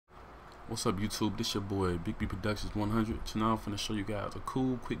What's up YouTube? This your boy Big B Productions 100. Tonight I'm finna show you guys a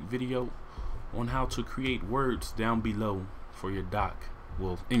cool quick video on how to create words down below for your doc.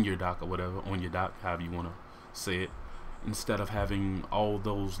 Well, in your doc or whatever, on your doc, however you wanna say it. Instead of having all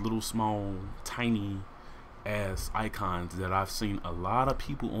those little small tiny ass icons that I've seen a lot of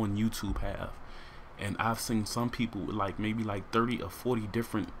people on YouTube have. And I've seen some people with maybe 30 or 40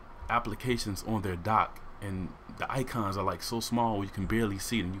 different applications on their doc, and the icons are so small you can barely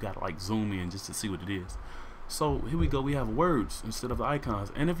see it, and you gotta zoom in just to see what it is. So here we go, we have words instead of the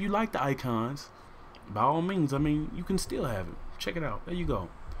icons. And if you like the icons, by all means, I mean, you can still have it. Check it out. There you go.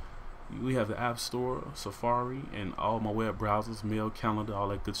 We have the App Store, Safari, and all my web browsers, mail, calendar, all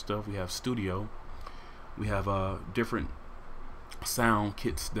that good stuff. We have Studio. We have different sound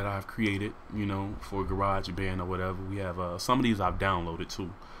kits that I've created, you know, for GarageBand or whatever. We have some of these I've downloaded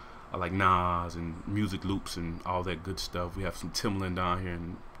too, like Nas and Music Loops and all that good stuff. We have some Timbaland down here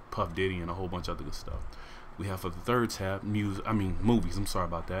and Puff Diddy and a whole bunch of other good stuff. We have for the third tab movies. I'm sorry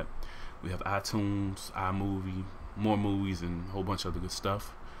about that. We have iTunes, iMovie, more movies, and a whole bunch of other good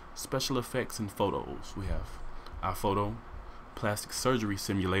stuff. Special effects and photos. We have iPhoto, Plastic Surgery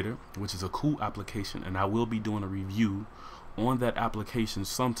Simulator, which is a cool application, and I will be doing a review on that application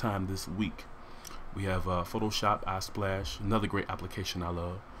sometime this week. We have Photoshop, iSplash, another great application I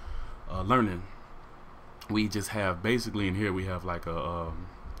love. Learning. We just have basically in here we have a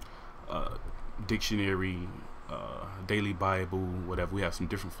dictionary, daily Bible, whatever. We have some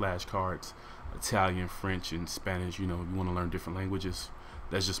different flashcards, Italian, French, and Spanish. You know, if you want to learn different languages,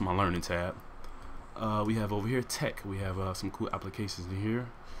 that's just my learning tab. We have over here tech. We have some cool applications in here.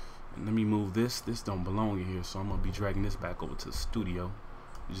 And let me move this. This don't belong in here, so I'm gonna be dragging this back over to the studio.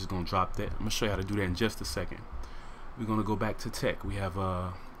 We're just gonna drop that. I'm gonna show you how to do that in just a second. We're gonna go back to tech. We have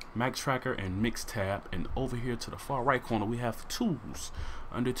Mac Tracker and Mix tab, and over here to the far right corner we have tools.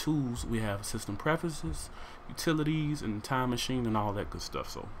 Under tools we have system preferences, utilities, and time machine, and all that good stuff.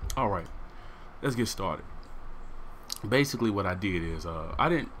 So alright, let's get started. Basically what I did is I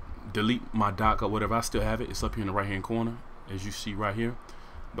didn't delete my doc or whatever. I still have it. It's up here in the right hand corner, as you see right here,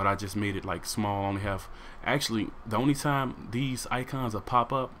 but I just made it small. I only have, actually the only time these icons will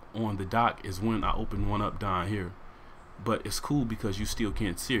pop up on the doc is when I open one up down here. But it's cool because you still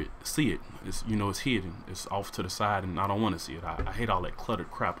can't see it. It's, you know, it's hidden. It's off to the side, and I don't want to see it. I hate all that cluttered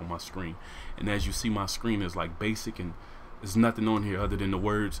crap on my screen. And as you see, my screen is basic, and there's nothing on here other than the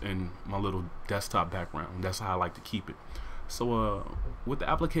words and my little desktop background. That's how I like to keep it. So with the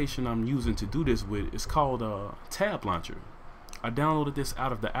application I'm using to do this with, it's called Tab Launcher. I downloaded this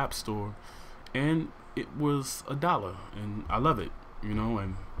out of the App Store, and it was $1, and I love it, you know.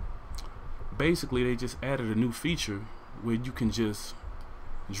 And basically they just added a new feature where you can just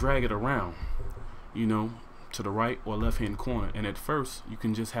drag it around, you know, to the right or left hand corner. And at first you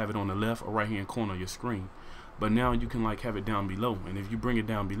can just have it on the left or right hand corner of your screen, but now you can have it down below. And if you bring it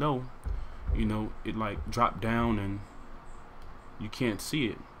down below, you know, it drop down and you can't see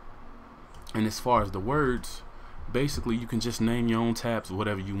it. And as far as the words, basically you can just name your own tabs or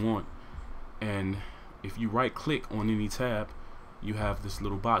whatever you want. And if you right click on any tab, you have this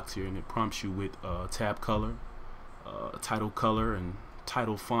little box here, and it prompts you with tab color, title color, and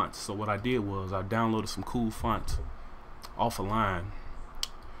title fonts. So what I did was I downloaded some cool fonts off a line,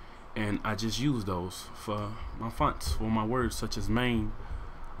 and I just used those for my fonts for my words, such as main.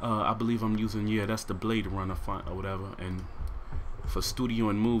 I believe I'm using, yeah, that's the Blade Runner font or whatever. And for studio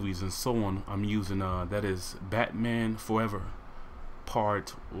and movies and so on, I'm using that is Batman Forever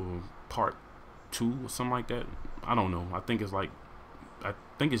Part 2 or something like that. I don't know. I think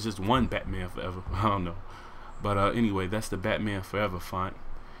it's just one Batman Forever. I don't know. But anyway, that's the Batman Forever font.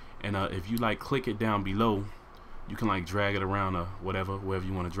 And if you click it down below, you can drag it around wherever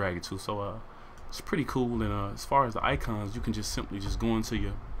you want to drag it to. So it's pretty cool. And as far as the icons, you can just simply go into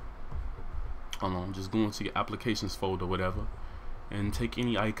your applications folder, whatever, and take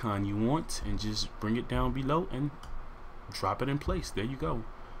any icon you want and just bring it down below and drop it in place. There you go.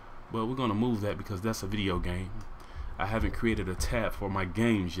 But we're gonna move that because that's a video game. I haven't created a tab for my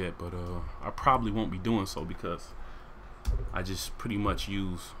games yet, but I probably won't be doing so because I just pretty much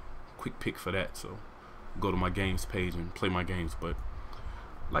use Quick Pick for that. So go to my games page and play my games. But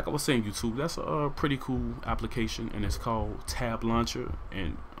like I was saying, YouTube, that's a pretty cool application, and it's called Tab Launcher.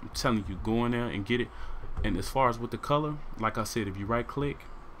 And I'm telling you, go in there and get it. And as far as with the color, like I said, if you right click,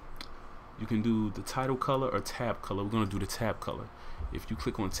 you can do the title color or tab color. We're gonna do the tab color. If you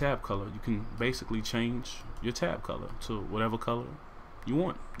click on tab color, you can basically change your tab color to whatever color you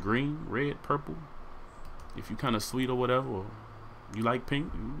want. Green, red, purple. If you kind of sweet or whatever, or you like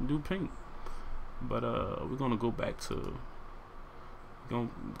pink, you can do pink. But we're gonna go back to gonna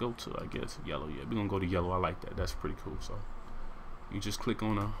go to, I guess, yellow. Yeah, we're gonna go to yellow. I like that. That's pretty cool. So you just click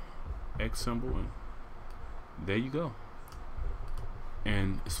on a X symbol and there you go.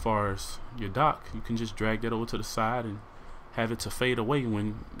 And as far as your dock, you can just drag that over to the side and have it to fade away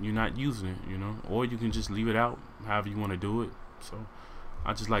when you're not using it, you know, or you can just leave it out however you want to do it. So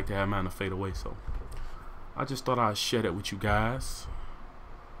I just like to have mine to fade away. So I just thought I'd share that with you guys.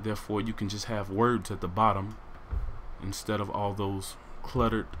 Therefore, you can just have words at the bottom instead of all those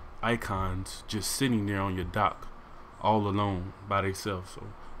cluttered icons just sitting there on your dock all alone by themselves, so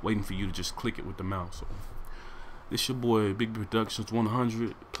waiting for you to just click it with the mouse. So this your boy Big B Productions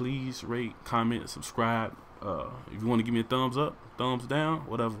 100. Please rate, comment, subscribe. If you want to give me a thumbs up, thumbs down,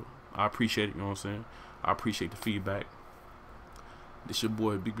 whatever, I appreciate it. You know what I'm saying? I appreciate the feedback. This your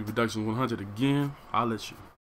boy Big B Productions 100 again. I'll let you.